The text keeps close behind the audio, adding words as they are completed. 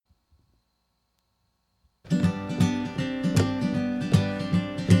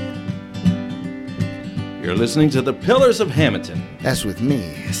You're listening to The Pillars of Hammonton. That's with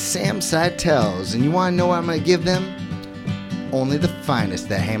me, Sam Seidel's, and you want to know what I'm going to give them? Only the finest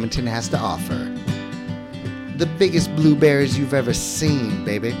that Hammonton has to offer. The biggest blueberries you've ever seen,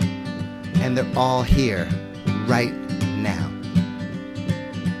 baby. And they're all here, right now.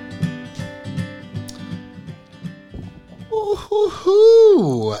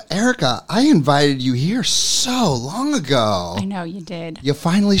 Ooh, Erica, I invited you here so long ago. I know you did. You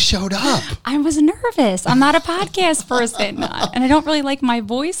finally showed up. I was nervous. I'm not a podcast person, and I don't really like my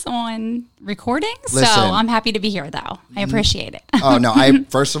voice on recording. So I'm happy to be here, though. I appreciate it. Oh, no.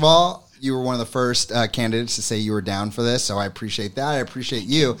 First of all, you were one of the first candidates to say you were down for this, so I appreciate that. I appreciate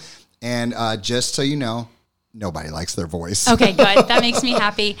you. And just so you know, nobody likes their voice. Okay, good. That makes me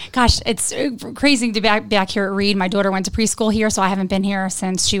happy. Gosh, it's crazy to be back here at Reed. My daughter went to preschool here, so I haven't been here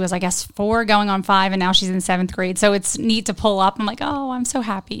since she was, I guess, 4 going on 5, and now she's in 7th grade. So it's neat to pull up. I'm like, oh, I'm so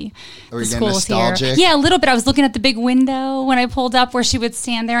happy. Are you getting nostalgic? Here. Yeah, a little bit. I was looking at the big window when I pulled up where she would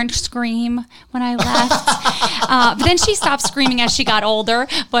stand there and scream when I left. But then she stopped screaming as she got older,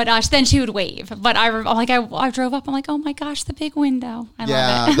 but then she would wave. But I drove up. I'm like, oh my gosh, the big window. I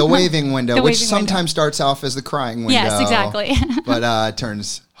love it. The waving window, which sometimes starts off as the crying window. Yes, exactly. But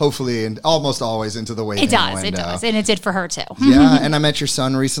turns hopefully and almost always into the waving window. It does. And it did for her too. Yeah, and I met your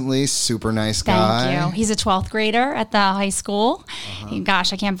son recently. Super nice guy. Thank you. He's a 12th grader at the high school.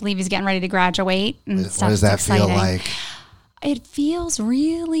 Gosh, I can't believe he's getting ready to graduate. And what does that feel like? It feels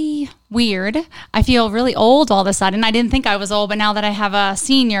really weird. I feel really old all of a sudden. I didn't think I was old, but now that I have a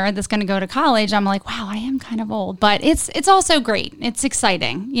senior that's going to go to college, I'm like, wow, I am kind of old. But it's also great. It's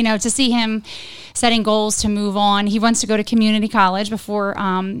exciting, to see him setting goals to move on. He wants to go to community college before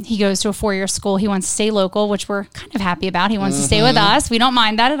he goes to a 4-year school. He wants to stay local, which we're kind of happy about. He wants to stay with us. We don't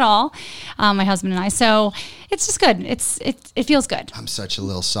mind that at all, my husband and I. So it's just good. It feels good. I'm such a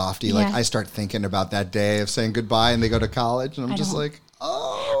little softy. Yeah. Like I start thinking about that day of saying goodbye and they go to college and I'm just like,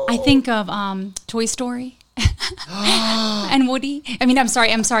 oh. I think of Toy Story and Woody. I'm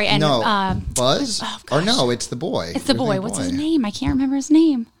sorry. And Buzz? Oh, or no, it's the boy. It's the boy. What's his name? I can't remember his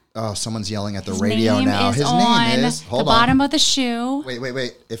name. Oh, someone's yelling at the radio now. His name is the bottom of the shoe.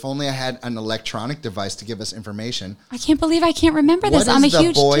 Wait. If only I had an electronic device to give us information. I can't believe I can't remember this. I'm a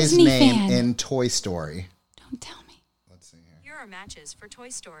huge Disney fan. What is the boy's name in Toy Story? Don't tell me. Let's see here. Here are matches for Toy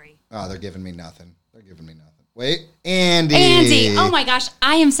Story. Oh, they're giving me nothing. Wait, Andy. Oh my gosh,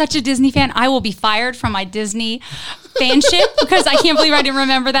 I am such a Disney fan. I will be fired from my Disney fanship because I can't believe I didn't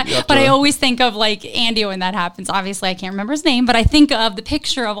remember that. But I always think of like Andy when that happens. Obviously, I can't remember his name, but I think of the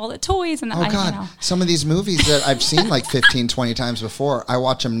picture of all the toys. And God, some of these movies that I've seen like 15, 20 times before, I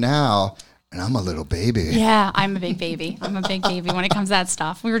watch them now. And I'm a little baby. Yeah, I'm a big baby. I'm a big baby when it comes to that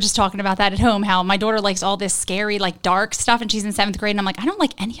stuff. We were just talking about that at home, how my daughter likes all this scary, like dark stuff, and she's in 7th grade, and I'm like, I don't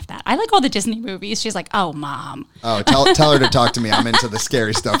like any of that. I like all the Disney movies. She's like, oh, Mom. Oh, tell her to talk to me. I'm into the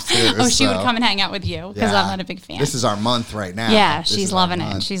scary stuff, too. She would come and hang out with you, because I'm not a big fan. This is our month right now. Yeah, she's loving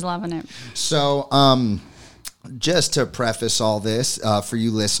it. She's loving it. So, just to preface all this for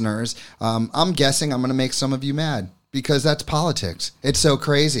you listeners, I'm guessing I'm going to make some of you mad. Because that's politics. It's so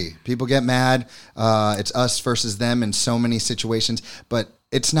crazy. People get mad. It's us versus them in so many situations. But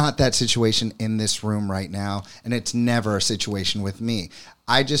it's not that situation in this room right now. And it's never a situation with me.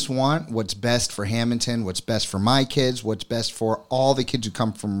 I just want what's best for Hammonton, what's best for my kids, what's best for all the kids who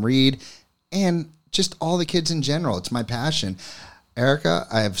come from Reed, and just all the kids in general. It's my passion. Erica,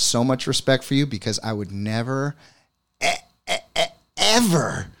 I have so much respect for you because I would never,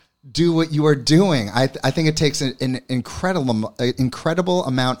 ever do what you are doing. I think it takes an incredible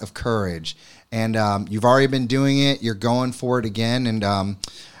amount of courage, and you've already been doing it. You're going for it again, and I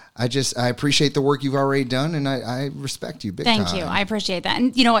appreciate the work you've already done, and I respect you big time. Thank you. I appreciate that.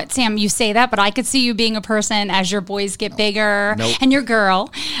 And you know what, Sam, you say that, but I could see you being a person as your boys get bigger and your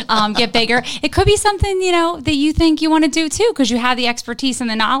girl get bigger. It could be something, that you think you want to do too, because you have the expertise and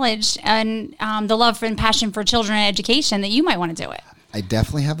the knowledge and the love and passion for children and education that you might want to do it. I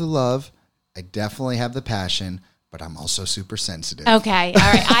definitely have the love. I definitely have the passion, but I'm also super sensitive. Okay. All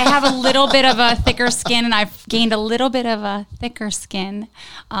right. I have a little bit of a thicker skin, and I've gained a little bit of a thicker skin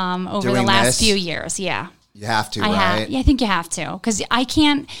over Doing the last this? few years. Yeah. You have to, right? I think you have to, because I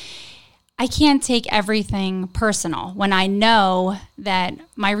can't take everything personal when I know that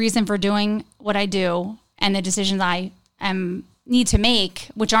my reason for doing what I do and the decisions I need to make,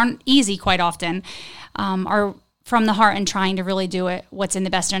 which aren't easy quite often, are from the heart and trying to really do it what's in the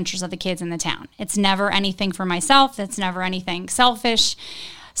best interest of the kids in the town. It's never anything for myself. It's never anything selfish.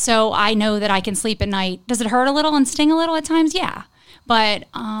 So I know that I can sleep at night. Does it hurt a little and sting a little at times? Yeah. But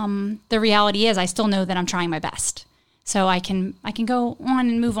the reality is I still know that I'm trying my best. So I can go on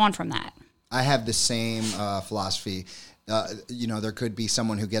and move on from that. I have the same philosophy. There could be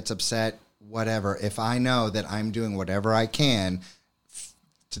someone who gets upset, whatever. If I know that I'm doing whatever I can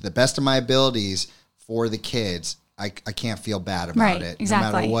to the best of my abilities for the kids, I can't feel bad about it, exactly.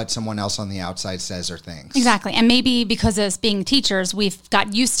 no matter what someone else on the outside says or thinks. Exactly. And maybe because as being teachers, we've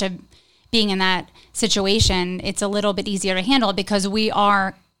got used to being in that situation. It's a little bit easier to handle because we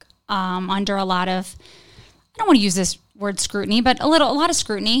are under a lot of, I don't want to use this word scrutiny, but a lot of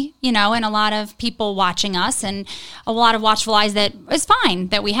scrutiny, and a lot of people watching us and a lot of watchful eyes. That is fine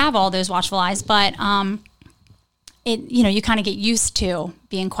that we have all those watchful eyes, but you kind of get used to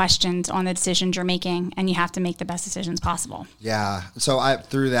being questioned on the decisions you're making, and you have to make the best decisions possible. Yeah. So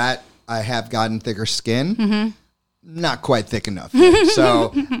through that, I have gotten thicker skin. Mm-hmm. Not quite thick enough yet.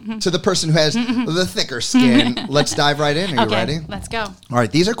 So to the person who has the thicker skin, let's dive right in. Are you ready? Let's go. All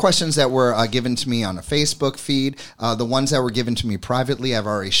right. These are questions that were given to me on a Facebook feed. The ones that were given to me privately, I've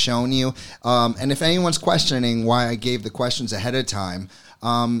already shown you. And if anyone's questioning why I gave the questions ahead of time,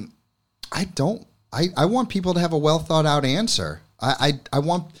 I want people to have a well thought out answer.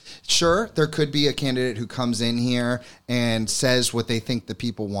 Sure, there could be a candidate who comes in here and says what they think the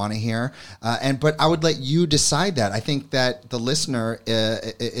people want to hear. But I would let you decide that. I think that the listener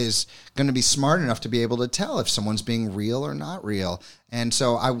is going to be smart enough to be able to tell if someone's being real or not real. And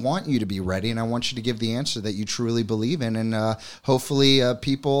so I want you to be ready, and I want you to give the answer that you truly believe in. And hopefully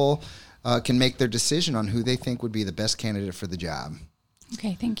people can make their decision on who they think would be the best candidate for the job.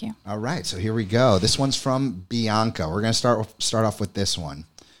 Okay, thank you. All right, so here we go. This one's from Bianca. We're going to start off with this one.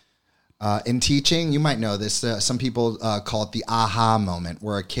 In teaching, you might know this. Some people call it the aha moment,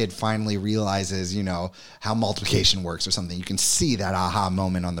 where a kid finally realizes, how multiplication works or something. You can see that aha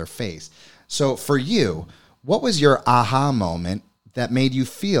moment on their face. So for you, what was your aha moment that made you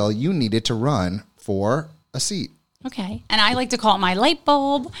feel you needed to run for a seat? Okay. And I like to call it my light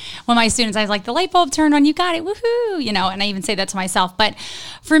bulb. When my students, I was like, the light bulb turned on, you got it, woohoo, and I even say that to myself. But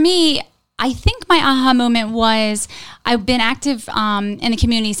for me, I think my aha moment was I've been active in the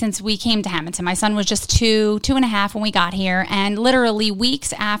community since we came to Hammonton. My son was just two and a half when we got here. And literally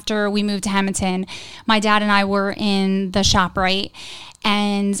weeks after we moved to Hammonton, my dad and I were in the ShopRite.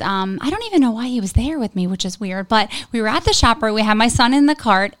 And I don't even know why he was there with me, which is weird. But we were at the ShopRite. We had my son in the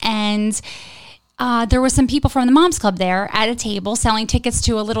cart, and there were some people from the Moms Club there at a table selling tickets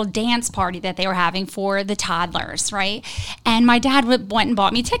to a little dance party that they were having for the toddlers, right? And my dad went and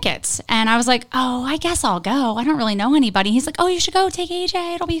bought me tickets. And I was like, oh, I guess I'll go. I don't really know anybody. He's like, oh, you should go. Take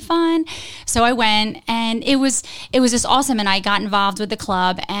AJ. It'll be fun. So I went, and it was just awesome. And I got involved with the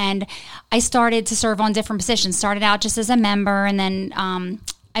club, and I started to serve on different positions. Started out just as a member, and then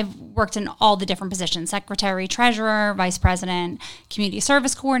I've worked in all the different positions: secretary, treasurer, vice president, community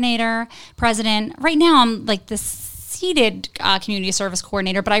service coordinator, president. Right now, I'm like the seated community service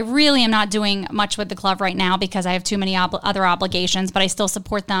coordinator, but I really am not doing much with the club right now because I have too many other obligations, but I still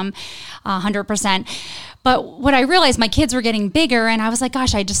support them 100%. But what I realized, my kids were getting bigger, and I was like,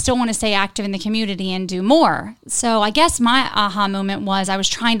 gosh, I just still want to stay active in the community and do more. So I guess my aha moment was I was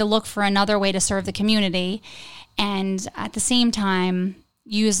trying to look for another way to serve the community, and at the same time,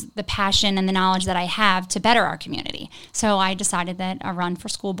 use the passion and the knowledge that I have to better our community. So I decided that a run for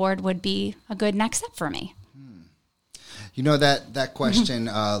school board would be a good next step for me. That question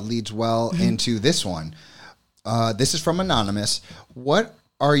leads well into this one. This is from Anonymous. Why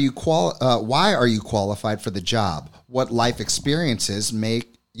are you qualified for the job? What life experiences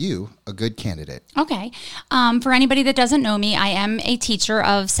make you a good candidate? Okay. For anybody that doesn't know me, I am a teacher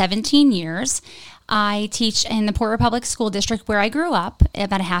of 17 years. I teach in the Port Republic School District where I grew up,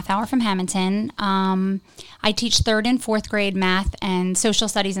 about a half hour from Hammonton. I teach 3rd and 4th grade math and social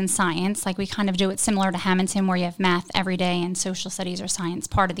studies and science. Like, we kind of do it similar to Hammonton, where you have math every day and social studies or science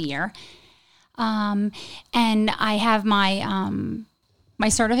part of the year. And I have my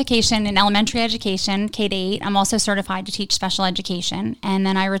certification in elementary education, K-8. I'm also certified to teach special education. And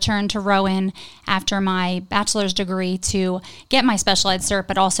then I returned to Rowan after my bachelor's degree to get my special ed cert,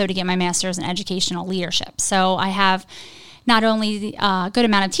 but also to get my master's in educational leadership. So I have not only a good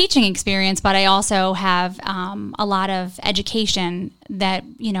amount of teaching experience, but I also have a lot of education that,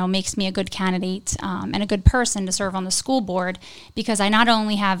 makes me a good candidate and a good person to serve on the school board, because I not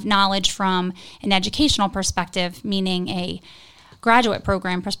only have knowledge from an educational perspective, meaning a graduate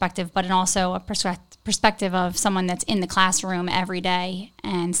program perspective, but also a perspective of someone that's in the classroom every day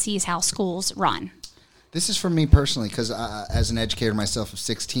and sees how schools run. This is for me personally, because as an educator myself of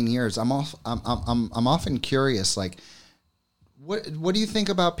 16 years, I'm often curious, like, what do you think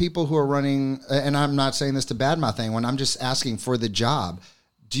about people who are running? And I'm not saying this to badmouth anyone. I'm just asking for the job.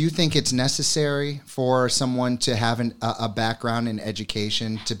 Do you think it's necessary for someone to have a background in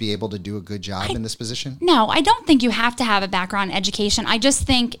education to be able to do a good job in this position? No, I don't think you have to have a background in education. I just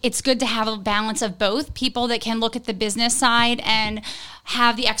think it's good to have a balance of both. People that can look at the business side and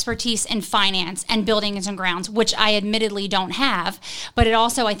have the expertise in finance and buildings and grounds, which I admittedly don't have. But it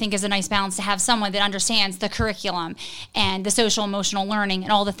also, I think, is a nice balance to have someone that understands the curriculum and the social emotional learning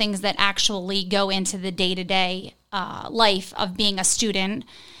and all the things that actually go into the day-to-day life of being a student,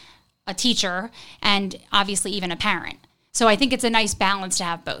 a teacher, and obviously even a parent. So I think it's a nice balance to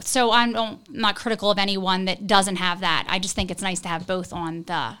have both. So I'm not critical of anyone that doesn't have that. I just think it's nice to have both on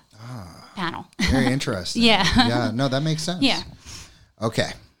the panel. Very interesting. Yeah. Yeah, no, that makes sense. Yeah.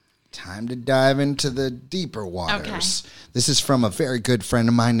 Okay. Time to dive into the deeper waters. Okay. This is from a very good friend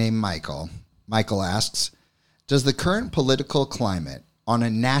of mine named Michael. Michael asks, does the current political climate on a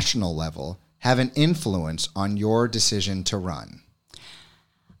national level have an influence on your decision to run?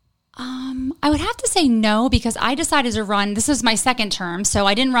 I would have to say no, because I decided to run. This is my second term, so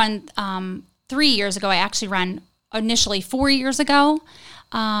I didn't run 3 years ago. I actually ran initially 4 years ago.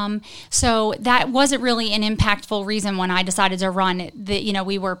 So that wasn't really an impactful reason when I decided to run.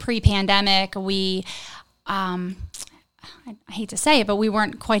 We were pre-pandemic. I hate to say it, but we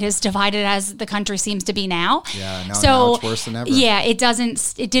weren't quite as divided as the country seems to be now. Yeah, no, so, now it's worse than ever. Yeah, it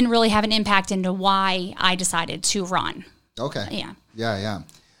didn't really have an impact into why I decided to run. Okay. Yeah. Yeah.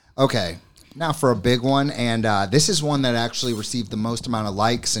 Okay. Now for a big one, and this is one that actually received the most amount of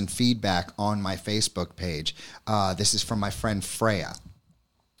likes and feedback on my Facebook page. This is from my friend Freya.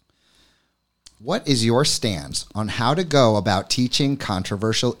 What is your stance on how to go about teaching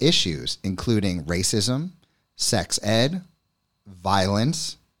controversial issues, including racism, sex ed,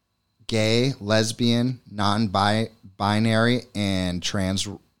 violence, gay, lesbian, non-binary, and trans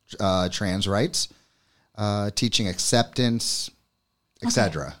rights, teaching acceptance,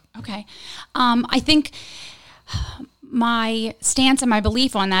 etc.? Okay. I think my stance and my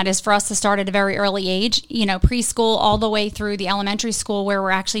belief on that is for us to start at a very early age, preschool all the way through the elementary school, where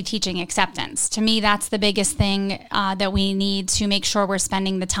we're actually teaching acceptance. To me, that's the biggest thing that we need to make sure we're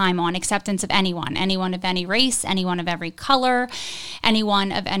spending the time on. Acceptance of anyone of any race, anyone of every color,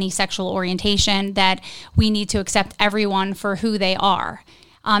 anyone of any sexual orientation, that we need to accept everyone for who they are,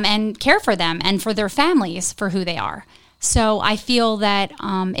 and care for them and for their families for who they are. So I feel that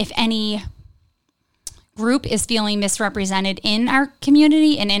if any group is feeling misrepresented in our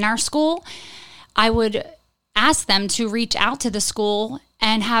community and in our school, I would ask them to reach out to the school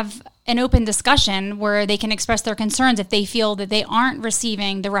and have an open discussion where they can express their concerns if they feel that they aren't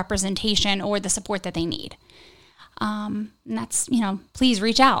receiving the representation or the support that they need. And that's, please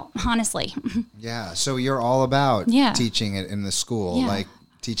reach out, honestly. Yeah. So you're all about teaching it in the school, Yeah.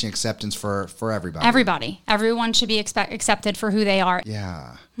 teaching acceptance for everybody. Everyone should be accepted for who they are.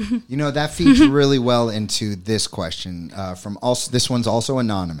 Yeah. That feeds really well into this question this one's also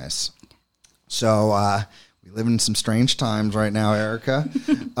anonymous. So we live in some strange times right now, Erica.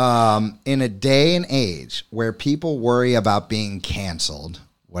 In a day and age where people worry about being canceled,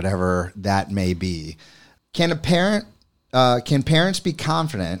 whatever that may be, can parents be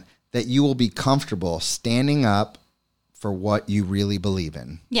confident that you will be comfortable standing up for what you really believe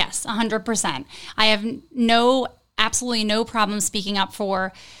in? Yes, 100%. I have absolutely no problem speaking up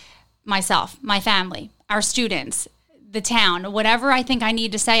for myself, my family, our students, the town. Whatever I think I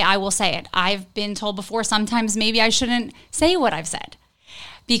need to say, I will say it. I've been told before sometimes maybe I shouldn't say what I've said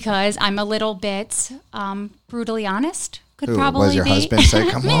because I'm a little bit brutally honest. Was your husband say,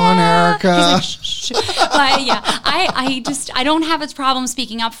 "Come on, Erica"? He's like, shh. But yeah, I don't have a problem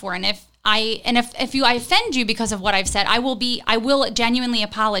speaking up for, and if I offend you because of what I've said, I will genuinely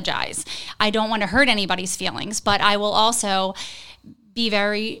apologize. I don't want to hurt anybody's feelings, but I will also be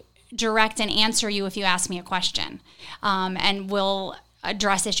very direct and answer you if you ask me a question, and will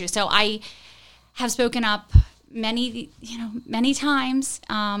address issues. So I have spoken up many times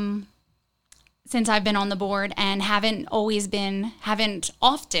since I've been on the board, and haven't often,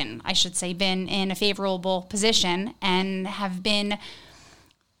 I should say, been in a favorable position, and have been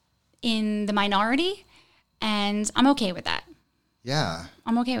in the minority, and I'm okay with that. Yeah.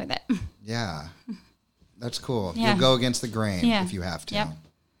 I'm okay with it. Yeah. That's cool. Yeah. You'll go against the grain if you have to. Yep.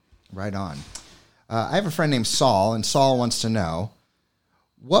 Right on. I have a friend named Saul, and Saul wants to know,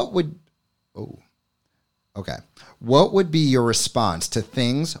 what would be your response to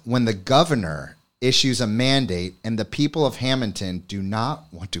things when the governor issues a mandate and the people of Hammonton do not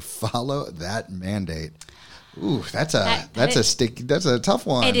want to follow that mandate? Ooh, that's a tough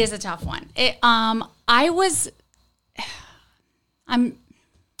one. It is a tough one. I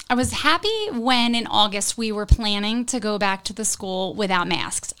I was happy when in August we were planning to go back to the school without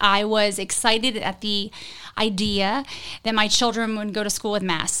masks. I was excited at the idea that my children would go to school with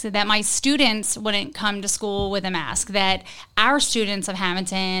masks, that my students wouldn't come to school with a mask, that our students of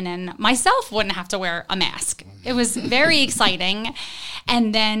Hammonton and myself wouldn't have to wear a mask. It was very exciting.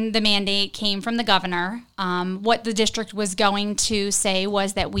 And then the mandate came from the governor. What the district was going to say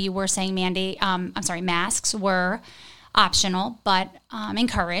was that we were saying masks were optional, but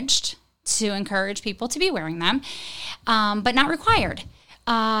encouraged to encourage people to be wearing them, but not required.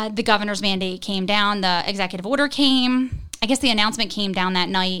 The governor's mandate came down, the executive order came. I guess the announcement came down that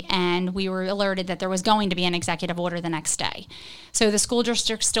night, and we were alerted that there was going to be an executive order the next day. So the school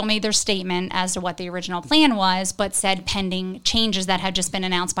district still made their statement as to what the original plan was, but said pending changes that had just been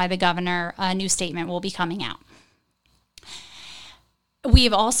announced by the governor, a new statement will be coming out.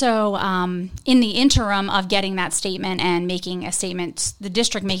 We've also, in the interim of getting that statement and making a statement, the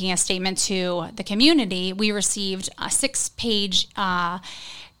district making a statement to the community, we received a 6-page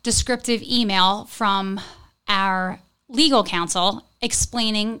descriptive email from our legal counsel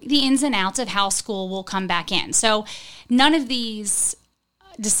explaining the ins and outs of how school will come back in. So none of these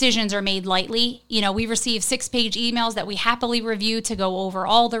decisions are made lightly. We receive 6-page emails that we happily review to go over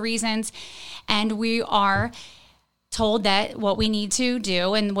all the reasons, and we are told that what we need to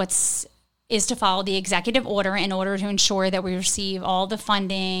do and is to follow the executive order in order to ensure that we receive all the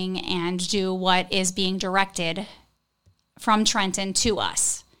funding and do what is being directed from Trenton to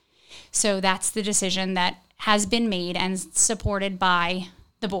us. So that's the decision that has been made and supported by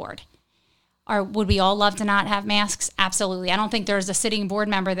the board. Would we all love to not have masks? Absolutely. I don't think there's a sitting board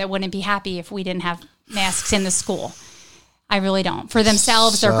member that wouldn't be happy if we didn't have masks in the school. I really don't. For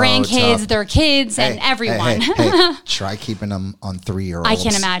themselves, their grandkids, tough. Their kids, and everyone. Hey, try keeping them on 3-year-olds. I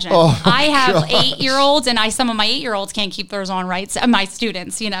can imagine. Oh, I have God. 8-year-olds, and some of my 8-year-olds can't keep theirs on right. So my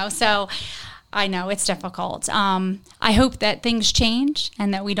students, so I know it's difficult. I hope that things change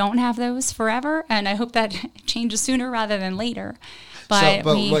and that we don't have those forever, and I hope that changes sooner rather than later. But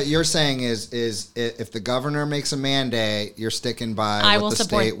what you're saying is if the governor makes a mandate, you're sticking by what the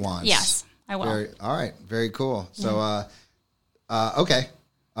state wants. Yes, I will. All right. Very cool. So, okay.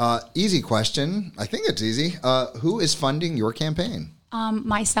 Easy question. I think it's easy. Who is funding your campaign?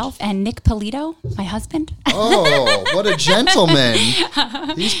 Myself and Nick Polito, my husband. Oh, what a gentleman.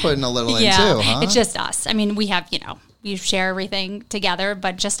 He's putting a little in too, huh? It's just us. I mean, we have, we share everything together,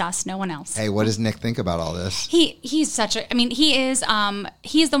 but just us, no one else. Hey, what does Nick think about all this? He's he's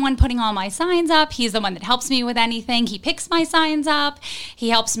the one putting all my signs up. He's the one that helps me with anything. He picks my signs up. He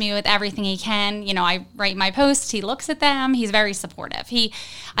helps me with everything he can. I write my posts. He looks at them. He's very supportive.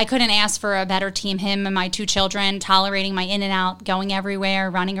 I couldn't ask for a better team. Him and my 2 children, tolerating my in and out, going everywhere,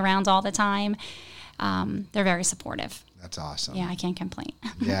 running around all the time. They're very supportive. That's awesome. Yeah, I can't complain.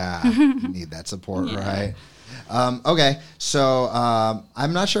 Yeah, you need that support, right? Okay, so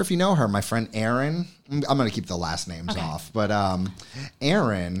I'm not sure if you know her. My friend Erin, I'm going to keep the last names off, but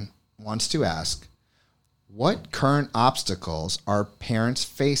Erin wants to ask, what current obstacles are parents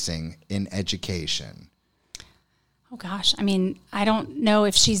facing in education? Oh gosh, I mean, I don't know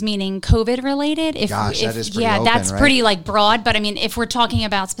if she's meaning COVID related. That is pretty open, that's right? pretty broad. But I mean, if we're talking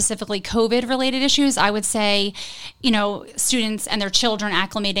about specifically COVID related issues, I would say, students and their children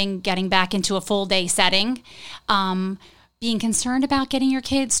acclimating, getting back into a full day setting, being concerned about getting your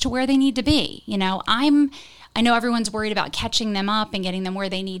kids to where they need to be. I know everyone's worried about catching them up and getting them where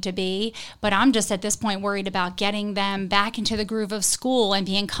they need to be, but I'm just at this point worried about getting them back into the groove of school and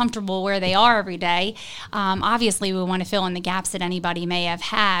being comfortable where they are every day. Obviously, we want to fill in the gaps that anybody may have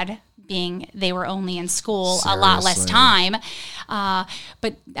had, being they were only in school a lot less time.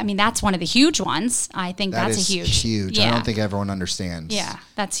 But I mean, that's one of the huge ones. I think that's a huge. Yeah. I don't think everyone understands. Yeah,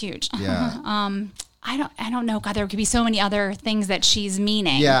 that's huge. Yeah. I don't know. God, there could be so many other things that she's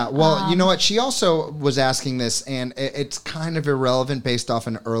meaning. Yeah. Well, you know what? She also was asking this, and it's kind of irrelevant based off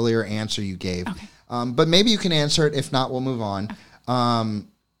an earlier answer you gave. Okay. But maybe you can answer it. If not, we'll move on. Okay.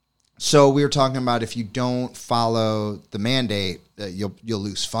 So we were talking about if you don't follow the mandate, you'll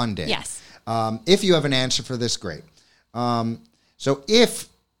lose funding. Yes. If you have an answer for this, great. So if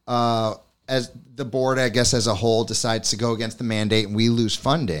as the board, I guess as a whole, decides to go against the mandate and we lose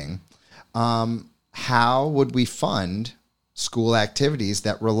funding, how would we fund school activities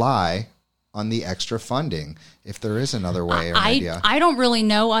that rely on the extra funding, if there is another way or an idea? I don't really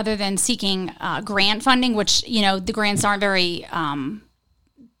know, other than seeking grant funding, which, the grants aren't very,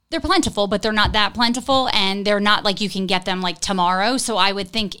 they're plentiful, but they're not that plentiful, and they're not like you can get them tomorrow. So I would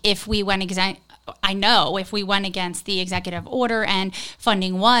think if we went if we went against the executive order and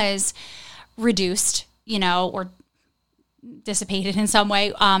funding was reduced, or dissipated in some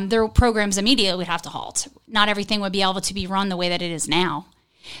way, their programs immediately would have to halt. Not everything would be able to be run the way that it is now.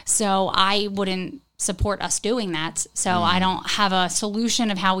 So I wouldn't support us doing that. So I don't have a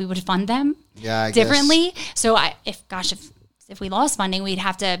solution of how we would fund them differently. So if we lost funding, we'd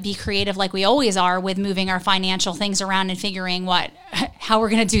have to be creative like we always are with moving our financial things around and figuring how we're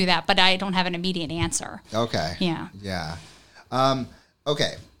going to do that. But I don't have an immediate answer. Okay. Yeah. Yeah.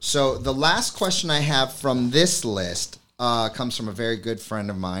 Okay. So the last question I have from this list comes from a very good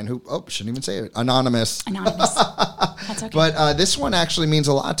friend of mine who, shouldn't even say it, Anonymous. That's okay. But this one actually means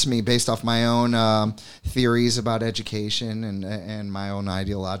a lot to me based off my own theories about education and my own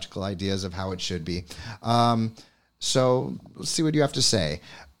ideological ideas of how it should be. So let's see what you have to say.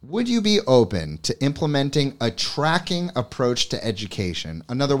 Would you be open to implementing a tracking approach to education?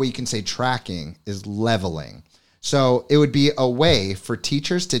 Another way you can say tracking is leveling. So it would be a way for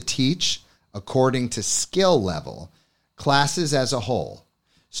teachers to teach according to skill level, classes as a whole.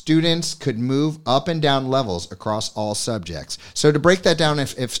 Students could move up and down levels across all subjects. So to break that down,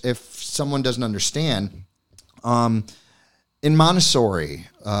 if someone doesn't understand, in Montessori,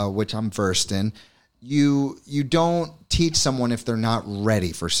 which I'm versed in, you don't teach someone if they're not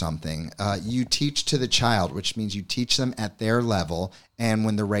ready for something. You teach to the child, which means you teach them at their level and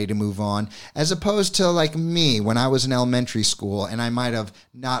when they're ready to move on, as opposed to like me when I was in elementary school and I might have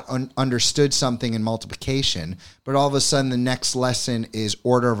not understood something in multiplication, but all of a sudden the next lesson is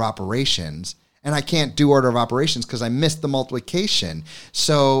order of operations. And I can't do order of operations because I missed the multiplication.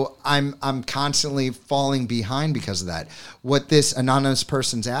 So I'm constantly falling behind because of that. What this anonymous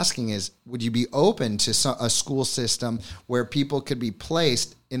person's asking is, would you be open to a school system where people could be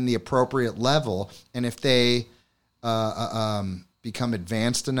placed in the appropriate level? And if they become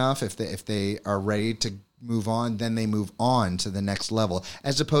advanced enough, if they are ready to move on, then they move on to the next level,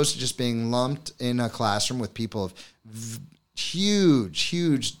 as opposed to just being lumped in a classroom with people of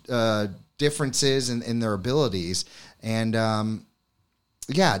huge differences in their abilities. And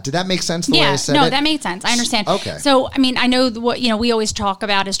did that make sense the way I said it? No, that made sense. I understand. Okay. So, I mean, I know what, we always talk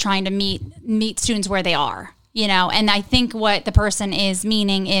about is trying to meet students where they are, and I think what the person is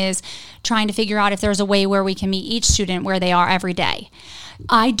meaning is trying to figure out if there's a way where we can meet each student where they are every day.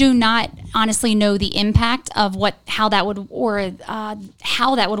 I do not honestly know the impact of how that would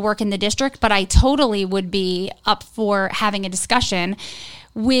work in the district, but I totally would be up for having a discussion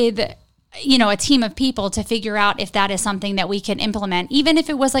with a team of people to figure out if that is something that we can implement, even if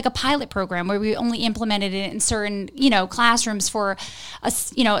it was like a pilot program where we only implemented it in certain, classrooms for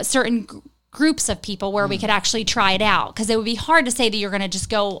certain groups of people where we could actually try it out. Because it would be hard to say that you're going to just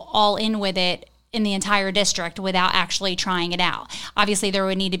go all in with it in the entire district without actually trying it out. Obviously, there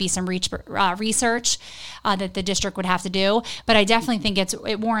would need to be some research that the district would have to do, but I definitely think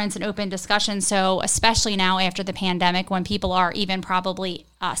it warrants an open discussion. So especially now after the pandemic, when people are even probably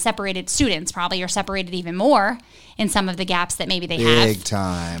separated, students probably are separated even more in some of the gaps that maybe they have. Big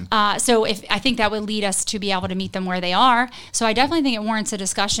time. So I think that would lead us to be able to meet them where they are. So I definitely think it warrants a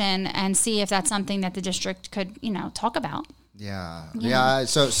discussion and see if that's something that the district could, talk about. Yeah.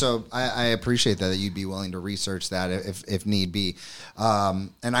 So I appreciate that you'd be willing to research that if need be. And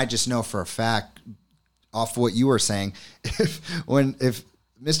I just know for a fact, off what you were saying, if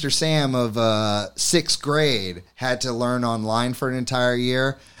Mr. Sam of sixth grade had to learn online for an entire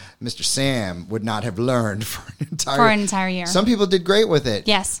year, Mr. Sam would not have learned for an entire year. Some people did great with it.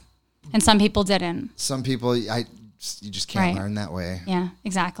 Yes. And some people didn't. Some people, you just can't learn that way. Yeah,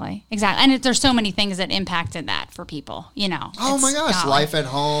 exactly. And there's so many things that impacted that for people, Oh my gosh, life at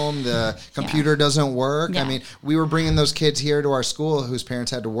home, the computer doesn't work. Yeah. I mean, we were bringing those kids here to our school whose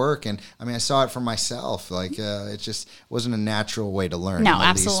parents had to work. And I mean, I saw it for myself. Like, it just wasn't a natural way to learn. No,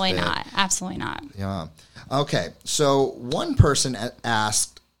 absolutely not. Absolutely not. Yeah. Okay. So one person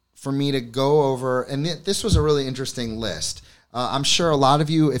asked for me to go over, and this was a really interesting list. I'm sure a lot of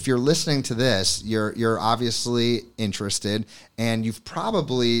you, if you're listening to this, you're obviously interested, and you've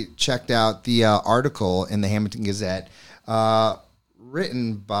probably checked out the article in the Hammonton Gazette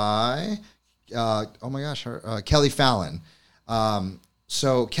written by, Kelly Fallon.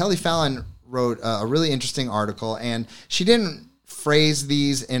 So Kelly Fallon wrote a really interesting article, and she didn't phrase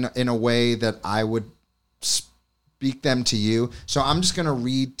these in a way that I would speak them to you. So I'm just going to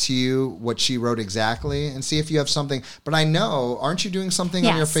read to you what she wrote exactly and see if you have something. But I know, aren't you doing something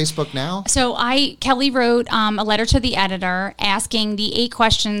on your Facebook now? So Kelly wrote a letter to the editor asking the 8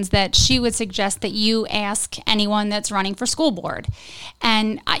 questions that she would suggest that you ask anyone that's running for school board.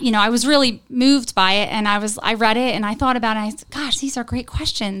 And, I was really moved by it. And I read it and I thought about it. And I said, gosh, these are great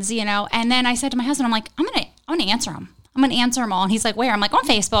questions, And then I said to my husband, I'm like, I'm going to answer them. I'm going to answer them all. And he's like, where? I'm like, on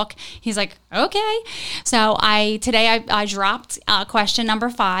Facebook. He's like, okay. So today I dropped question number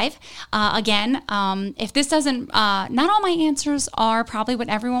 5. Again, if this doesn't, not all my answers are probably what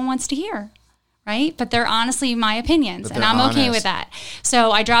everyone wants to hear, right? But they're honestly my opinions, and I'm okay with that.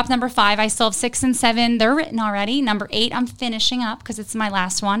 So I dropped number 5. I still have 6 and 7. They're written already. Number 8, I'm finishing up because it's my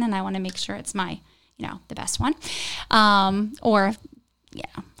last one, and I want to make sure it's my, the best one.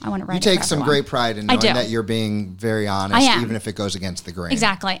 I want to write. You take some great pride in knowing that you're being very honest, even if it goes against the grain.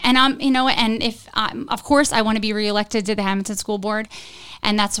 Exactly. And and if of course I want to be reelected to the Hammonton School Board,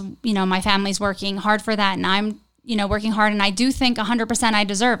 and that's my family's working hard for that, and I'm working hard, and I do think 100% I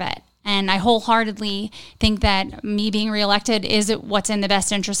deserve it, and I wholeheartedly think that me being reelected is what's in the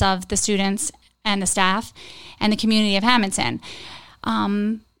best interest of the students and the staff and the community of Hammonton,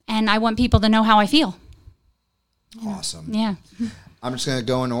 and I want people to know how I feel. Awesome. Yeah. I'm just going to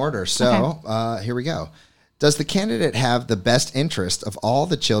go in order. So here we go. Does the candidate have the best interest of all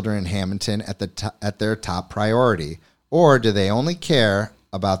the children in Hammonton at their top priority, or do they only care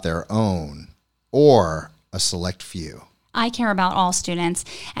about their own or a select few? I care about all students.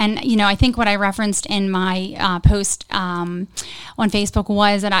 And, I think what I referenced in my post on Facebook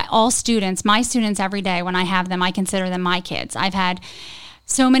was that my students every day, when I have them, I consider them my kids. I've had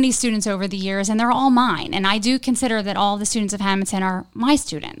so many students over the years, and they're all mine. And I do consider that all the students of Hammonton are my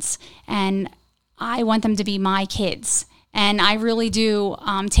students, and I want them to be my kids. And I really do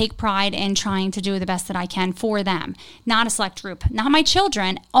take pride in trying to do the best that I can for them. Not a select group, not my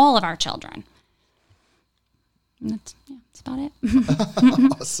children, all of our children. And that's about it.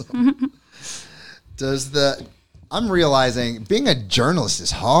 Awesome. I'm realizing being a journalist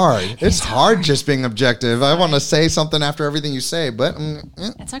is hard. It's hard just being objective. I want to say something after everything you say, but...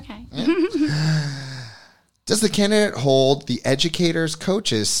 It's okay. Does the candidate hold the educators,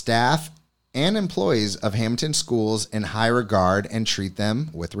 coaches, staff, and employees of Hammonton schools in high regard and treat them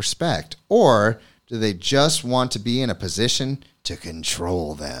with respect? Or do they just want to be in a position to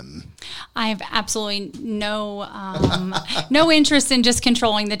control them? I have absolutely no interest in just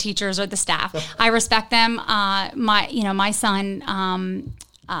controlling the teachers or the staff. I respect them. My son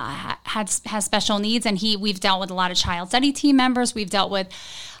has special needs, and we've dealt with a lot of child study team members. We've dealt with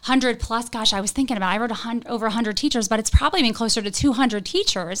 100 plus. Gosh, I was thinking about it. I wrote over 100 teachers, but it's probably been closer to 200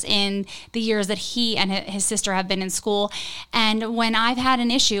 teachers in the years that he and his sister have been in school. And when I've had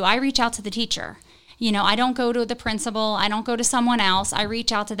an issue, I reach out to the teacher. I don't go to the principal. I don't go to someone else. I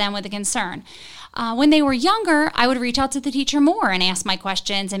reach out to them with a concern. When they were younger, I would reach out to the teacher more and ask my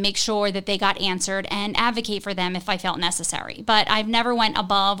questions and make sure that they got answered and advocate for them if I felt necessary. But I've never went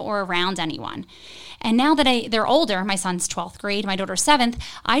above or around anyone. And now that they're older, my son's 12th grade, my daughter's 7th,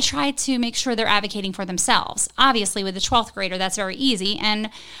 I try to make sure they're advocating for themselves. Obviously, with the 12th grader, that's very easy. And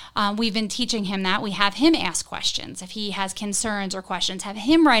we've been teaching him that. We have him ask questions. If he has concerns or questions, have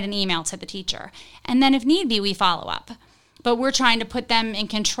him write an email to the teacher. And then if need be, we follow up. But we're trying to put them in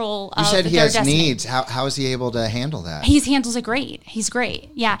control of their destiny. You said he has needs. How is he able to handle that? He handles it great. He's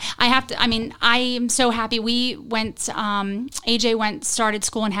great. Yeah. I am so happy. We went, AJ started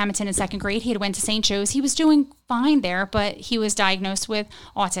school in Hammonton in 2nd grade. He had went to St. Joe's. He was doing fine there, but he was diagnosed with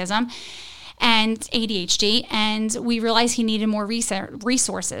autism and ADHD, and we realized he needed more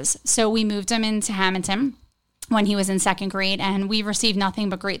resources. So we moved him into Hammonton when he was in 2nd grade, and we received nothing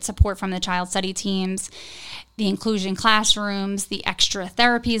but great support from the child study teams, the inclusion classrooms, the extra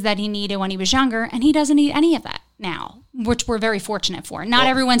therapies that he needed when he was younger, and he doesn't need any of that now, which we're very fortunate for. Not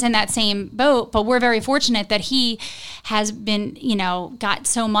everyone's in that same boat, but we're very fortunate that he has been, got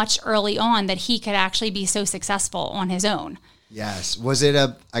so much early on that he could actually be so successful on his own. Yes.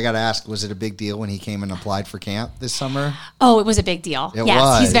 I got to ask, was it a big deal when he came and applied for camp this summer? Oh, it was a big deal. It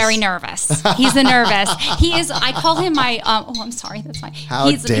was. He's very nervous. He's nervous. He is, I call him my, I'm sorry, that's my. How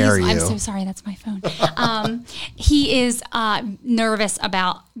dare you? I'm so sorry, that's my phone. He is nervous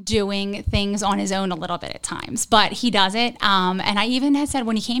about doing things on his own a little bit at times, but he does it. And I even had said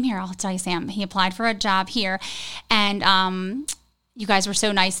when he came here, I'll tell you, Sam, he applied for a job here, and you guys were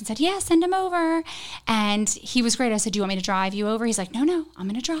so nice and said, yeah, send him over. And he was great. I said, do you want me to drive you over? He's like, no, I'm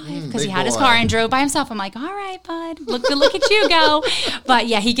going to drive. Because he had his car and drove by himself. I'm like, all right, bud, look at you go. But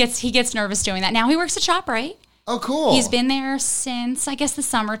yeah, he gets nervous doing that. Now he works at ShopRite. Oh, cool. He's been there since, I guess, the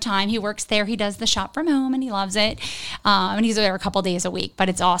summertime. He works there. He does the shop from home, and he loves it. And he's there a couple days a week, but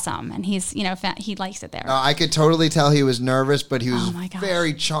it's awesome. And he's, he likes it there. I could totally tell he was nervous, but he was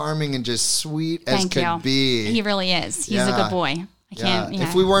very charming and just sweet as could be. He really is. He's a good boy. I can't.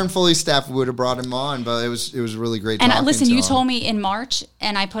 If we weren't fully staffed, we would have brought him on. But it was really great. And listen, you him. told me in March,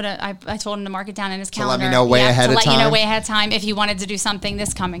 and I told him to mark it down in his calendar. To let me know way ahead of time. To let you know way ahead of time if you wanted to do something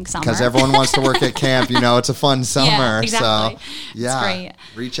this coming summer. Because everyone wants to work at camp. It's a fun summer. Yeah, exactly. So yeah, it's great.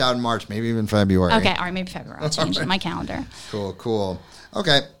 Reach out in March, maybe even February. Okay, all right, maybe February. I'll change it in my calendar. Cool.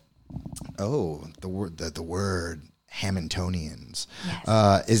 Okay. Oh, the word Hammontonians.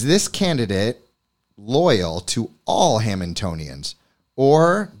 Yes. Is this candidate loyal to all Hammontonians,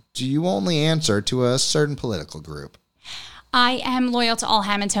 or do you only answer to a certain political group? I am loyal to all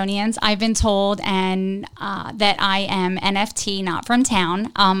Hammontonians. I've been told that I am NFT, not from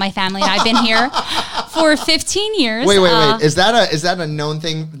town. My family and I have been here for 15 years. Wait. Is that a known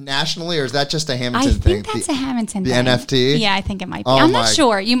thing nationally, or is that just a Hammonton thing? I think that's a Hammonton thing. The NFT? Yeah, I think it might be. Oh, I'm not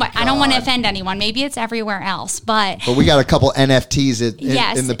sure. You might. God. I don't want to offend anyone. Maybe it's everywhere else, but we got a couple NFTs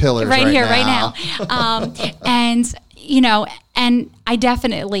in the pillars right here, now. right now. And I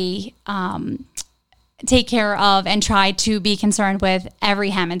definitely take care of and try to be concerned with every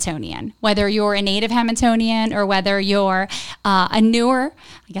Hammontonian, whether you're a native Hammontonian or whether you're a newer,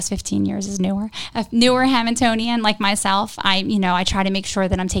 I guess 15 years is newer, a newer Hammontonian like myself. I try to make sure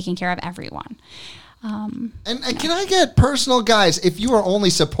that I'm taking care of everyone. And can I get personal, guys? If you are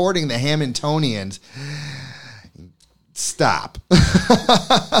only supporting the Hammontonians, stop.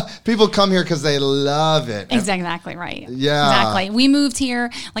 People come here because they love it. Exactly right. Yeah. Exactly. We moved here.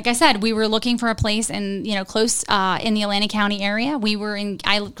 Like I said, we were looking for a place in, close in the Atlantic County area.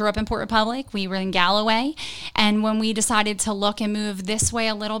 I grew up in Port Republic. We were in Galloway. And when we decided to look and move this way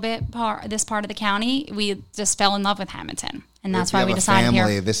a little bit, this part of the county, we just fell in love with Hammonton. And that's why we decided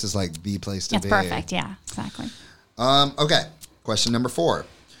family, here. This is like the place to be. It's perfect. Yeah, exactly. Okay. Question number 4.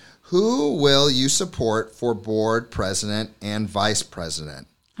 Who will you support for board president and vice president?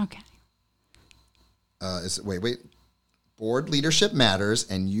 Okay. Wait. Board leadership matters,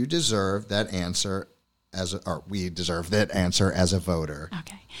 and you deserve that answer we deserve that answer as a voter.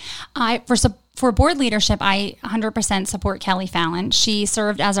 Okay. For board leadership, I 100% support Kelly Fallon. She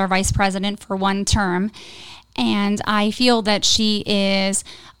served as our vice president for one term, and I feel that she is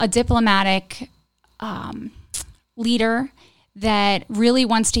a diplomatic leader that really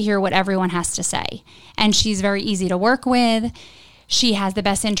wants to hear what everyone has to say. And she's very easy to work with. She has the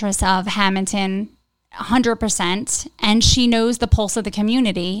best interests of Hammonton 100%, and she knows the pulse of the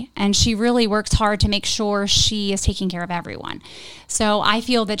community, and she really works hard to make sure she is taking care of everyone. So I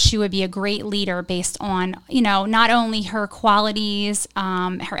feel that she would be a great leader based on, not only her qualities,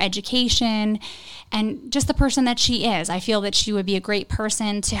 her education, and just the person that she is. I feel that she would be a great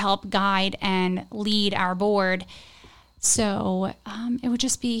person to help guide and lead our board. So it would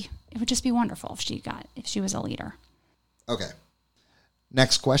just be wonderful if she was a leader. Okay.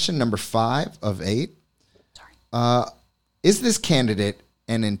 Next question, number 5 of 8. Sorry. Is this candidate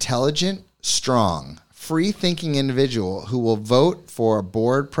an intelligent, strong, free-thinking individual who will vote for a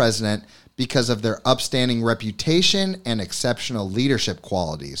board president because of their upstanding reputation and exceptional leadership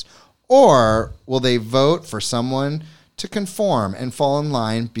qualities? Or will they vote for someone to conform and fall in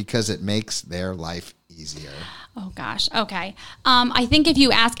line because it makes their life easier? Oh, gosh. Okay. I think if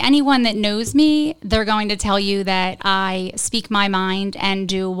you ask anyone that knows me, they're going to tell you that I speak my mind and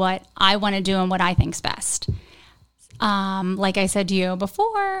do what I want to do and what I think's best. Like I said to you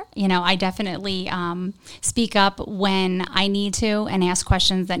before, I definitely speak up when I need to and ask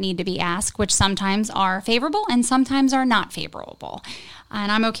questions that need to be asked, which sometimes are favorable and sometimes are not favorable.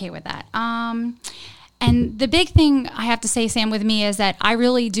 And I'm okay with that. And the big thing I have to say, Sam, with me is that I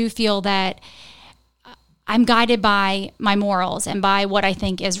really do feel that I'm guided by my morals and by what I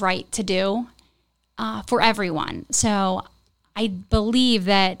think is right to do for everyone. So I believe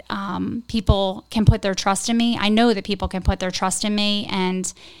that people can put their trust in me. I know that people can put their trust in me,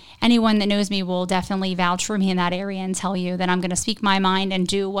 and anyone that knows me will definitely vouch for me in that area and tell you that I'm going to speak my mind and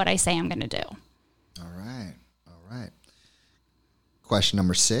do what I say I'm going to do. All right. Question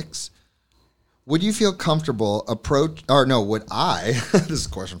number 6. Would you feel comfortable would I, this is a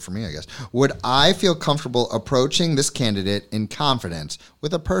question for me, I guess. Would I feel comfortable approaching this candidate in confidence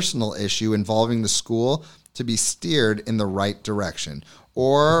with a personal issue involving the school to be steered in the right direction?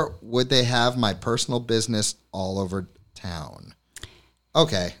 Or would they have my personal business all over town?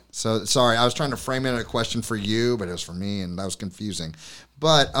 Okay, so sorry, I was trying to frame it as a question for you, but it was for me, and that was confusing.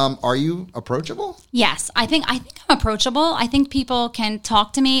 But are you approachable? Yes, I think I'm approachable. I think people can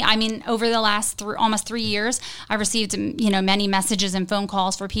talk to me. I mean, over the last almost 3 years, I've received many messages and phone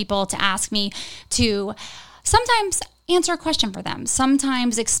calls for people to ask me to sometimes answer a question for them,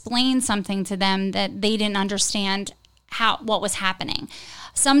 sometimes explain something to them that they didn't understand what was happening,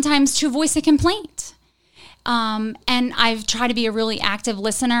 sometimes to voice a complaint. And I've tried to be a really active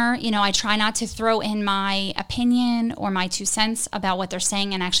listener. I try not to throw in my opinion or my 2 cents about what they're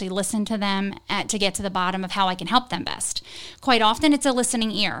saying and actually listen to them to get to the bottom of how I can help them best. Quite often it's a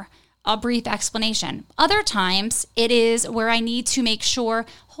listening ear, a brief explanation. Other times it is where I need to make sure,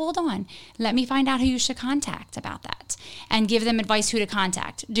 hold on, let me find out who you should contact about that and give them advice who to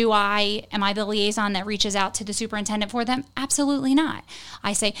contact. Am I the liaison that reaches out to the superintendent for them? Absolutely not.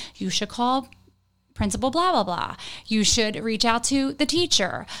 I say, you should call principal blah, blah, blah. You should reach out to the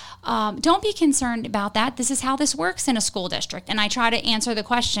teacher. Don't be concerned about that. This is how this works in a school district. And I try to answer the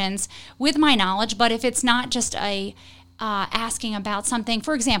questions with my knowledge, but if it's not just asking about something,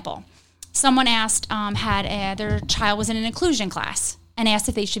 for example, someone asked, their child was in an inclusion class and asked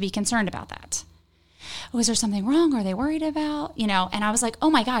if they should be concerned about that. Was there something wrong? Are they worried about, and I was like, oh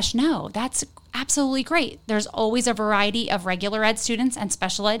my gosh, no, that's absolutely great. There's always a variety of regular ed students and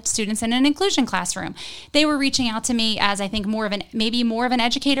special ed students in an inclusion classroom. They were reaching out to me as I think maybe more of an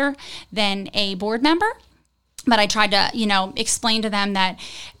educator than a board member. But I tried to, explain to them that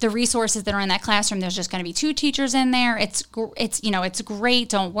the resources that are in that classroom, there's just going to be 2 teachers in there. It's great.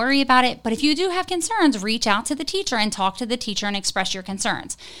 Don't worry about it. But if you do have concerns, reach out to the teacher and talk to the teacher and express your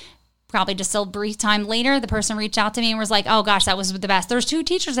concerns. Probably just a brief time later, the person reached out to me and was like, oh gosh, that was the best. There's 2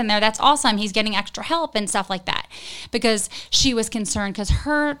 teachers in there. That's awesome. He's getting extra help and stuff like that. Because she was concerned because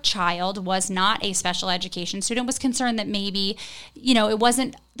her child was not a special education student, was concerned that maybe, it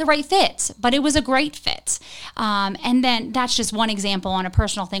wasn't the right fit, but it was a great fit. And then that's just one example on a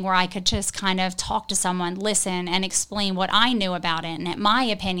personal thing where I could just kind of talk to someone, listen, and explain what I knew about it and my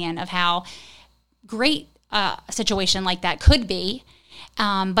opinion of how great a situation like that could be.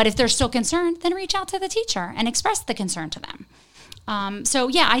 But if they're still concerned, then reach out to the teacher and express the concern to them.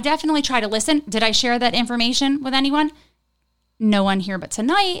 I definitely try to listen. Did I share that information with anyone? No one here but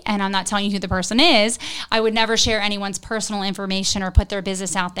tonight, and I'm not telling you who the person is. I would never share anyone's personal information or put their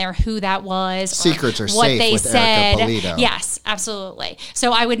business out there, who that was. Secrets are what safe they with said. Erica Polito. Yes, absolutely.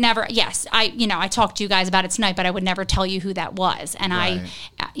 So I would never, I talked to you guys about it tonight, but I would never tell you who that was. And right.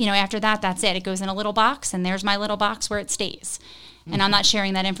 After that, that's it. It goes in a little box, and there's my little box where it stays. And I'm not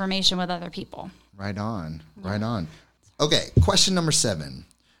sharing that information with other people. Right on. Okay, question number 7.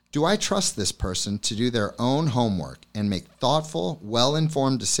 Do I trust this person to do their own homework and make thoughtful,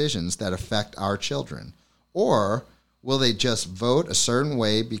 well-informed decisions that affect our children? Or will they just vote a certain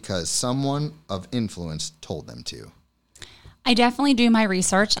way because someone of influence told them to? I definitely do my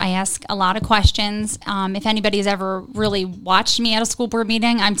research. I ask a lot of questions. If anybody's ever really watched me at a school board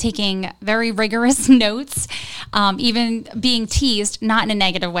meeting, I'm taking very rigorous notes, even being teased, not in a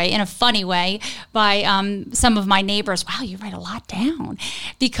negative way, in a funny way, by some of my neighbors. Wow, you write a lot down.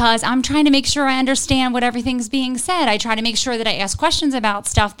 Because I'm trying to make sure I understand what everything's being said. I try to make sure that I ask questions about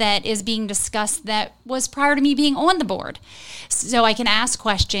stuff that is being discussed that was prior to me being on the board. So I can ask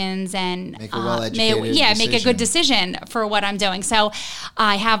questions and make a well-educated decision. Make a good decision for what I'm doing. So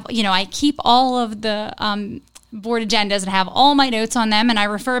I have, I keep all of the board agendas and have all my notes on them, and I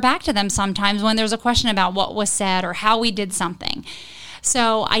refer back to them sometimes when there's a question about what was said or how we did something.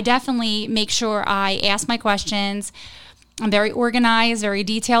 So I definitely make sure I ask my questions. I'm very organized, very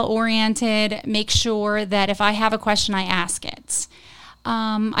detail-oriented, make sure that if I have a question, I ask it.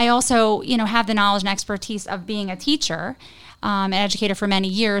 I also, have the knowledge and expertise of being a teacher, an educator for many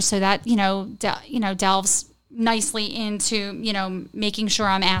years, so that, delves nicely into, making sure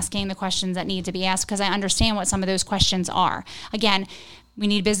I'm asking the questions that need to be asked because I understand what some of those questions are. Again, we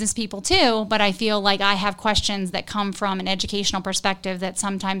need business people too, but I feel like I have questions that come from an educational perspective that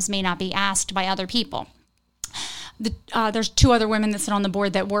sometimes may not be asked by other people. There's 2 other women that sit on the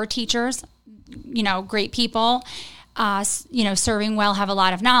board that were teachers, great people. Serving well, have a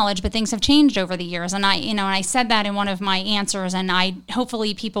lot of knowledge, but things have changed over the years. And I said that in one of my answers, and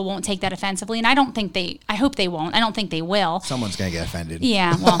hopefully people won't take that offensively. And I hope they won't. I don't think they will. Someone's going to get offended.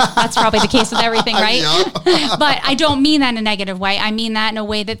 Yeah, well, that's probably the case with everything, right? Yeah. But I don't mean that in a negative way. I mean that in a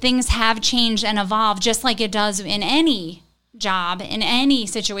way that things have changed and evolved just like it does in any job, in any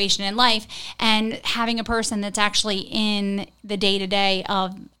situation in life, and having a person that's actually in the day-to-day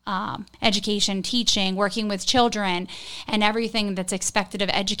of education, teaching, working with children, and everything that's expected of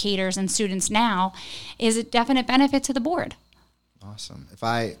educators and students now is a definite benefit to the board. Awesome.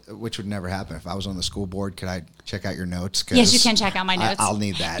 Which would never happen. If I was on the school board, could I check out your notes? Yes, you can check out my notes. I'll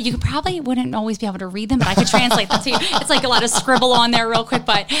need that. You probably wouldn't always be able to read them, but I could translate them to you. It's like a lot of scribble on there real quick,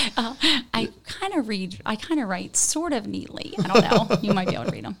 but I kind of write sort of neatly. I don't know. You might be able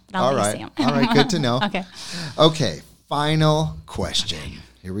to read them. But I'll let you see them. All right. Good to know. Okay. Final question.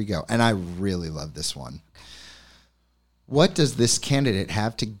 Here we go. And I really love this one. What does this candidate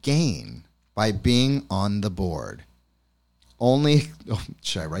have to gain by being on the board. Only,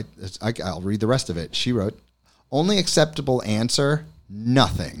 should I write this? I'll read the rest of it. She wrote, only acceptable answer,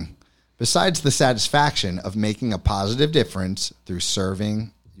 nothing. Besides the satisfaction of making a positive difference through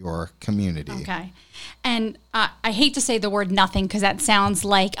serving your community. Okay. And I hate to say the word nothing because that sounds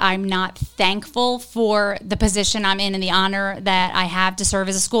like I'm not thankful for the position I'm in and the honor that I have to serve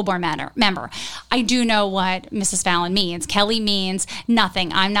as a school board member. I do know what Mrs. Fallon means. Kelly means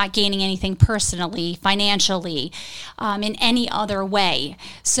nothing. I'm not gaining anything personally, financially, in any other way.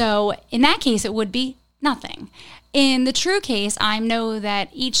 So in that case, it would be nothing. In the true case, I know that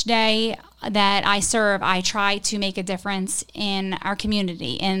each day that I serve, I try to make a difference in our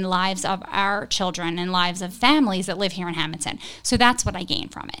community, in lives of our children, and lives of families that live here in Hammonton. So that's what I gain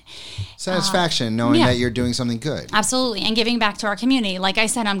from it. Satisfaction, knowing that you're doing something good. Absolutely, and giving back to our community. Like I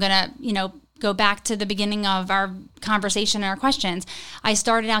said, I'm going to, go back to the beginning of our conversation and our questions. I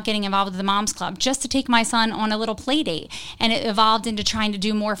started out getting involved with the Moms Club just to take my son on a little play date, and it evolved into trying to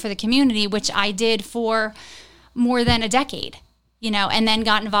do more for the community, which I did for more than a decade. And then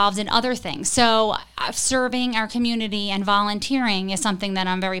got involved in other things. So serving our community and volunteering is something that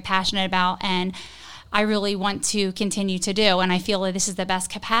I'm very passionate about, and I really want to continue to do. And I feel that this is the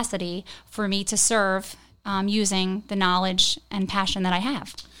best capacity for me to serve using the knowledge and passion that I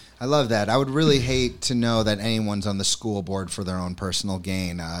have. I love that. I would really hate to know that anyone's on the school board for their own personal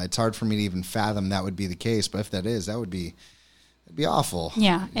gain. It's hard for me to even fathom that would be the case, but if that is, that would be... It'd be awful.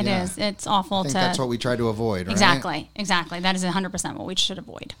 Yeah, it is. It's awful. I think that's what we try to avoid, right? Exactly. That is 100% what we should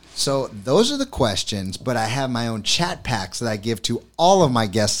avoid. So those are the questions, but I have my own chat packs that I give to all of my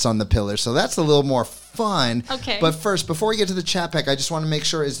guests on The Pillar. So that's a little more fun. Okay. But first, before we get to the chat pack, I just want to make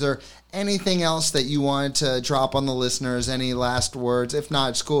sure, is there anything else that you wanted to drop on the listeners? Any last words? If not,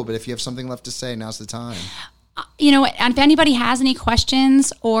 it's cool. But if you have something left to say, now's the time. If anybody has any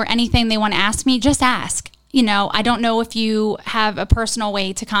questions or anything they want to ask me, just ask. I don't know if you have a personal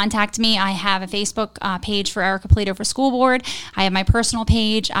way to contact me. I have a Facebook page for Erica Polito for School Board. I have my personal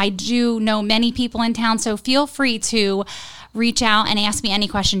page. I do know many people in town, so feel free to reach out and ask me any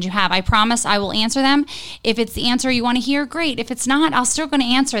questions you have. I promise I will answer them. If it's the answer you want to hear, great. If it's not, I'll still going to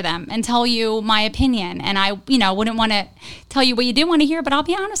answer them and tell you my opinion. And I, wouldn't want to tell you what you didn't want to hear, but I'll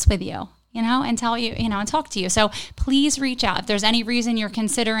be honest with you. And tell you, and talk to you. So please reach out. If there's any reason you're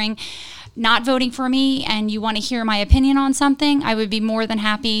considering not voting for me and you want to hear my opinion on something, I would be more than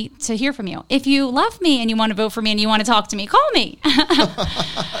happy to hear from you. If you love me and you want to vote for me and you want to talk to me, call me.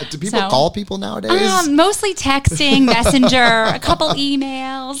 Do people call people nowadays? Mostly texting, messenger, a couple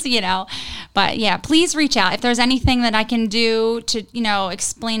emails, But yeah, please reach out. If there's anything that I can do to,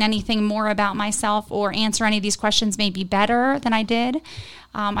 explain anything more about myself or answer any of these questions maybe better than I did,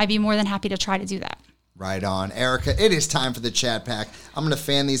 I'd be more than happy to try to do that. Right on. Erica, it is time for the chat pack. I'm going to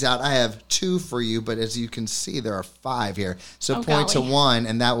fan these out. I have 2 for you, but as you can see, there are 5 here. So point to one,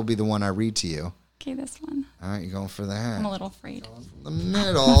 and that will be the one I read to you. Okay, this one. All right, you're going for that. I'm a little afraid. Going for the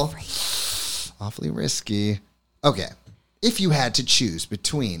middle. Awfully risky. Okay. If you had to choose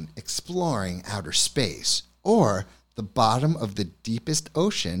between exploring outer space or the bottom of the deepest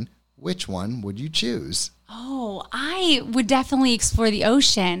ocean, which one would you choose? Oh, I would definitely explore the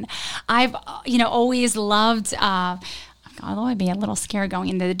ocean. I've, always loved, although I'd be a little scared going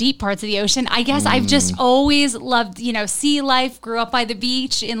into the deep parts of the ocean. I guess I've just always loved, sea life, grew up by the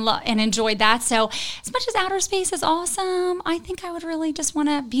beach and enjoyed that. So as much as outer space is awesome, I think I would really just want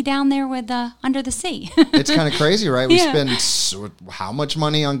to be down there with under the sea. It's kind of crazy, right? We spend how much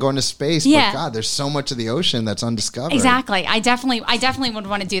money on going to space, but God, there's so much of the ocean that's undiscovered. Exactly. I definitely would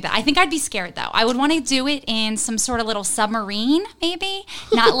want to do that. I think I'd be scared though. I would want to do it in some sort of little submarine, maybe,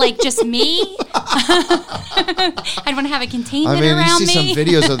 not like just me. I'd want to have a containment around me. You see some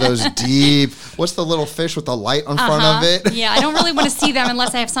videos of those deep. What's the little fish with the light on front of it? Yeah, I don't really want to see them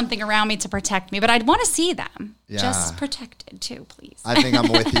unless I have something around me to protect me, but I'd want to see them. Yeah. Just protected too, please. I think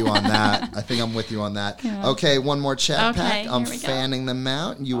I'm with you on that. Yeah. Okay, one more chat pack. I'm fanning them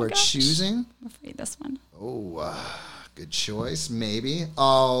out. You are choosing. I'm afraid this one. Oh, good choice. Maybe.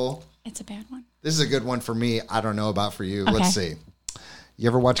 Oh. It's a bad one. This is a good one for me. I don't know about for you. Okay. Let's see. You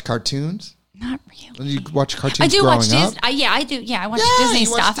ever watch cartoons? Not really. You watch cartoons I do growing watch up? Disney. I do. Yeah, I watch Disney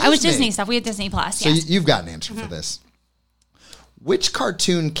stuff. I watch Disney stuff. We have Disney Plus. So you've got an answer for this. Which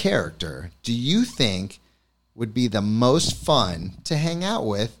cartoon character do you think would be the most fun to hang out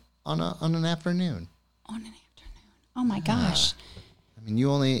with on an afternoon? On an afternoon. Oh my gosh. I mean,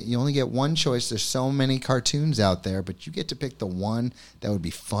 you only get one choice. There's so many cartoons out there, but you get to pick the one that would be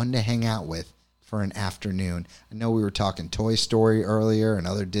fun to hang out with for an afternoon. I know we were talking Toy Story earlier and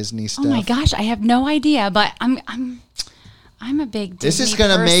other Disney stuff. Oh my gosh, I have no idea, but I'm I'm a big This Disney is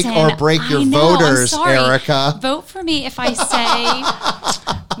going to make person. or break your I know, I'm voters, sorry. Erica. Vote for me if I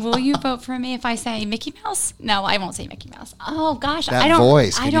say. Will you vote for me if I say Mickey Mouse? No, I won't say Mickey Mouse. Oh gosh, That I don't.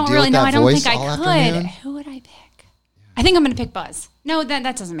 voice. I Could don't you deal really with know. that I don't voice think all I could. afternoon? Who would I pick? I think I'm going to pick Buzz. No,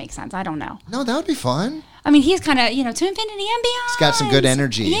 that doesn't make sense. I don't know. No, that would be fun. I mean, he's kind of, to infinity and beyond. He's got some good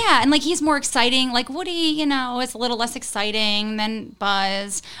energy. Yeah, and like he's more exciting. Like Woody, is a little less exciting than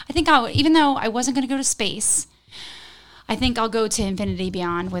Buzz. I think even though I wasn't going to go to space, I think I'll go to infinity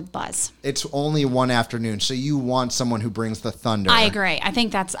beyond with Buzz. It's only one afternoon, so you want someone who brings the thunder. I agree. I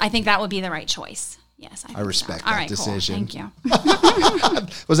think that would be the right choice. Yes, I respect so. that All right, decision. Cool. Thank you.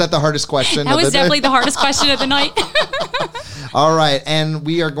 Was that the hardest question? That was definitely the hardest question of the night. All right, and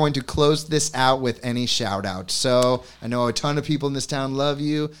we are going to close this out with any shout outs. So I know a ton of people in this town love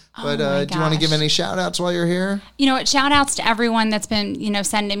you, but do you want to give any shout outs while you're here? You know what? Shout outs to everyone that's been,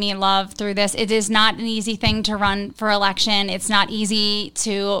 sending me love through this. It is not an easy thing to run for election. It's not easy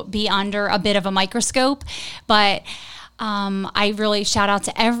to be under a bit of a microscope, but I really shout out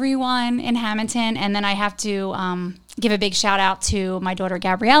to everyone in Hammonton. And then I have to give a big shout out to my daughter,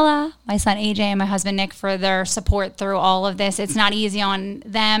 Gabriella, my son, AJ, and my husband, Nick, for their support through all of this. It's not easy on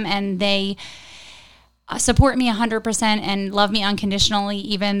them, and they support me 100% and love me unconditionally,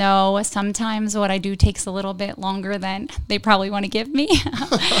 even though sometimes what I do takes a little bit longer than they probably want to give me.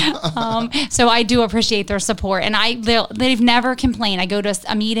 So I do appreciate their support, and they've never complained. I go to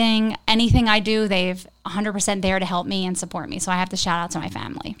a meeting, anything I do, they've 100% there to help me and support me. So I have to shout out to my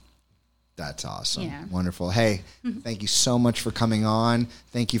family. That's awesome. Yeah. Wonderful. Hey, thank you so much for coming on.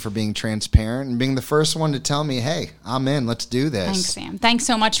 Thank you for being transparent and being the first one to tell me, hey, I'm in. Let's do this. Thanks, Sam. Thanks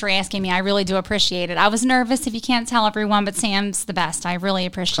so much for asking me. I really do appreciate it. I was nervous, if you can't tell everyone, but Sam's the best. I really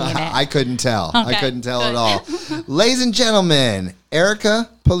appreciate it. I couldn't tell. Okay, I couldn't tell good. at all. Ladies and gentlemen, Erica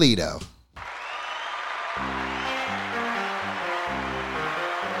Polito.